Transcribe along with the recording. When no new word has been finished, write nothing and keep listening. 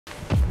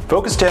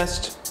Focus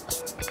test.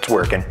 It's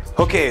working.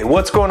 Okay,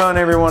 what's going on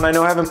everyone? I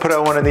know I haven't put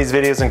out one of these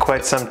videos in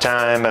quite some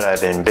time, but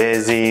I've been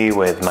busy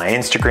with my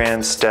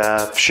Instagram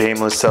stuff,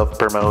 shameless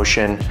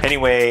self-promotion.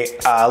 Anyway,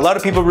 a lot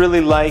of people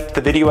really liked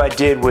the video I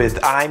did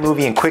with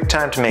iMovie and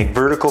Quicktime to make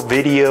vertical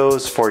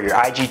videos for your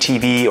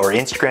IGTV or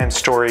Instagram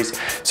stories.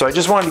 So I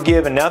just wanted to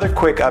give another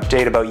quick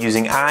update about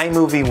using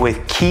iMovie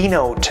with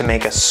Keynote to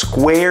make a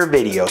square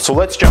video. So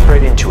let's jump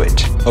right into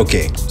it.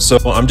 Okay, so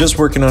I'm just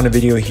working on a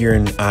video here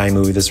in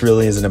iMovie. This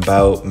really isn't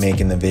about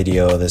making the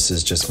video. This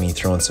is just me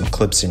throwing some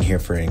clips in here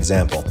for an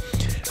example.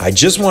 I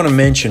just want to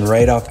mention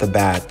right off the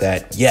bat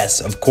that yes,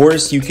 of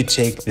course you could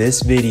take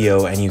this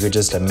video and you could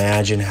just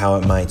imagine how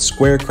it might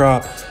square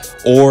crop,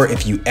 or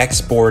if you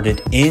export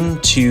it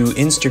into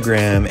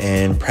Instagram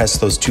and press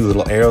those two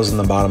little arrows in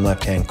the bottom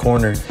left hand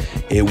corner,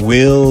 it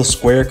will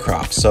square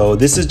crop. So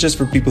this is just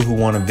for people who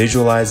want to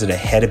visualize it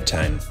ahead of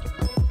time.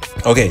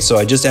 Okay, so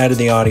I just added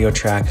the audio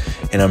track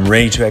and I'm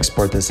ready to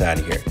export this out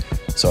of here.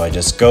 So I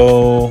just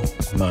go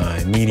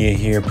my media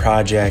here,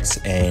 projects,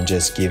 and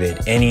just give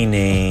it any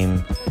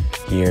name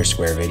here,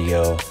 square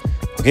video.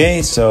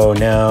 Okay, so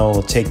now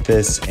we'll take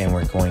this and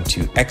we're going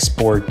to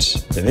export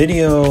the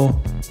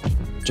video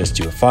just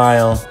to a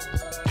file.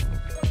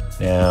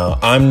 Now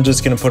I'm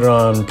just gonna put it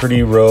on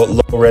pretty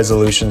low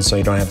resolution so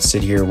you don't have to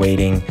sit here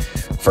waiting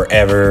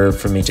forever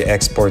for me to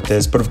export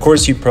this. But of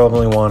course you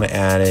probably want to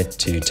add it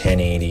to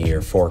 1080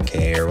 or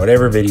 4K or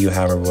whatever video you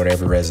have or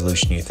whatever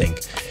resolution you think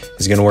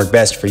is going to work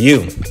best for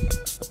you.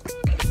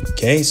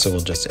 Okay, so we'll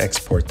just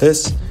export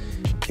this,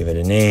 give it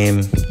a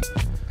name,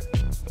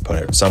 put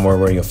it somewhere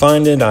where you'll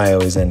find it. I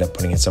always end up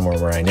putting it somewhere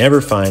where I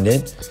never find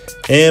it.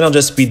 And I'll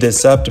just speed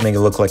this up to make it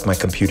look like my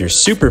computer's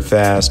super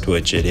fast,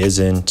 which it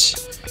isn't.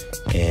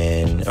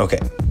 And okay,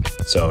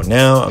 so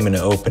now I'm going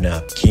to open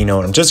up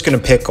Keynote. I'm just going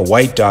to pick a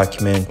white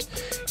document,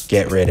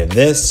 get rid of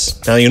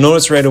this. Now you'll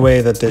notice right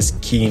away that this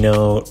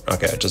Keynote,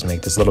 okay, I'll just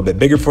make this a little bit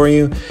bigger for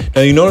you.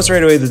 Now you notice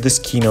right away that this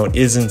Keynote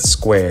isn't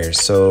square.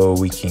 So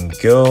we can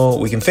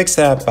fix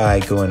that by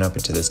going up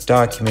into this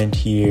document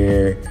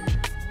here.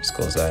 Just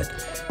close that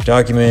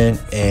document,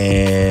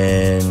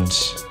 and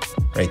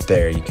right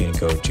there you can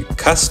go to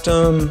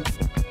custom,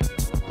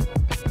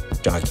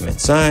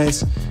 document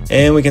size,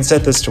 and we can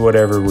set this to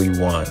whatever we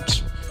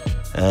want.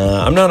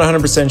 I'm not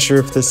 100% sure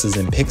if this is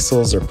in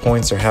pixels or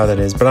points or how that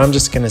is, but I'm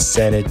just going to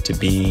set it to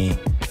be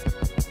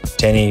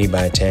 1080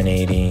 by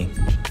 1080.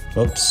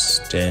 Whoops,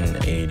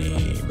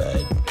 1080 by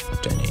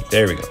 1080.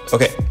 There we go.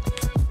 Okay.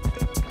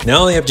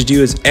 Now all you have to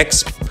do is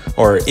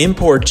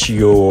import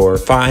your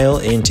file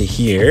into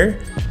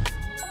here.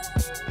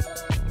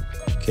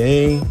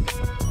 Okay.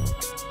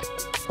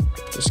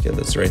 Just get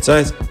this the right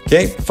size.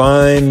 Okay.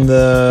 Find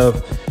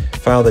the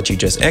file that you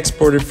just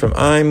exported from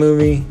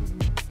iMovie.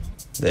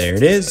 There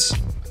it is.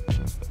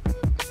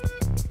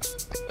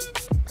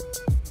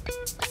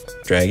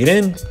 Drag it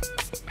in.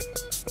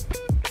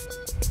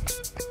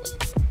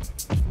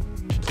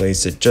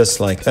 Place it just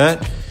like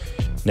that.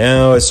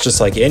 Now it's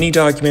just like any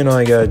document. All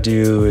I gotta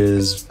do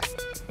is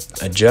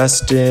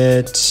adjust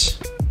it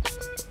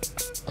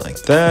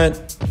like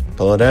that.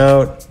 Pull it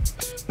out.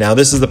 Now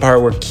this is the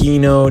part where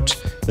Keynote,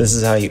 this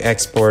is how you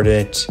export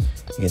it.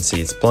 You can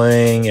see it's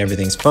playing,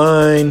 everything's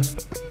fine.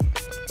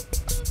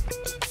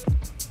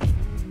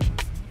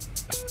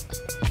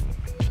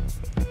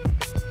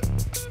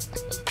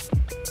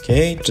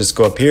 Okay, just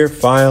go up here,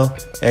 File,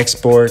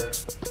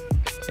 Export,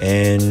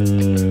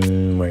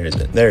 and where is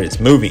it? There it is,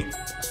 Movie.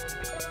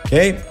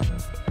 Okay,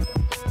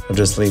 I'll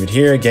just leave it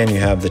here. Again, you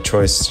have the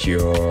choice,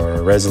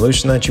 your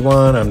resolution that you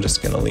want. I'm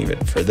just gonna leave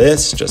it for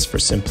this, just for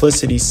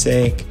simplicity's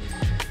sake.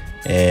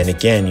 And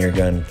again, you're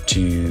going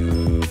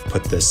to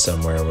put this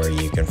somewhere where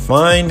you can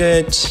find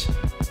it.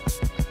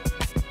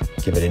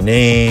 Give it a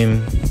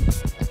name,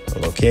 a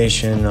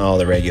location, all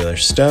the regular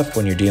stuff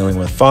when you're dealing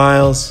with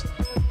files.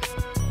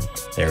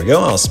 There we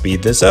go. I'll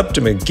speed this up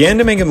to make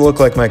it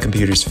look like my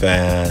computer's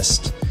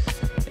fast.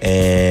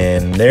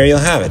 And there you'll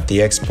have it,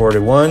 the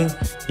exported one.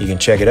 You can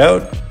check it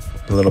out.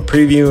 A little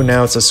preview.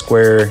 Now it's a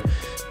square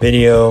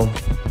video,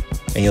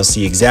 and you'll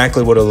see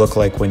exactly what it'll look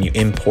like when you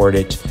import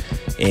it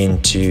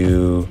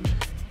into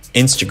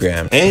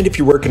Instagram. And if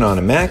you're working on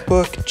a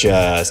MacBook,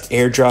 just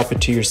airdrop it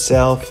to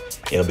yourself.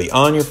 It'll be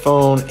on your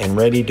phone and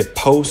ready to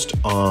post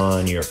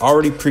on your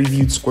already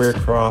previewed square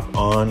crop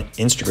on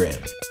Instagram.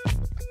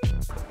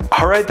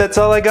 All right, that's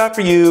all I got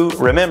for you.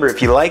 Remember,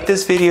 if you like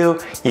this video,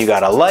 you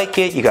gotta like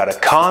it, you gotta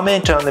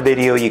comment on the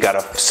video, you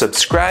gotta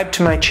subscribe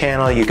to my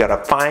channel, you gotta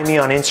find me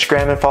on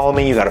Instagram and follow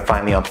me, you gotta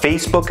find me on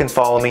Facebook and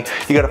follow me,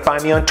 you gotta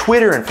find me on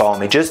Twitter and follow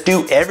me. Just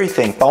do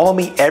everything. Follow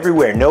me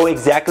everywhere. Know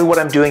exactly what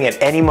I'm doing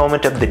at any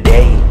moment of the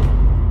day.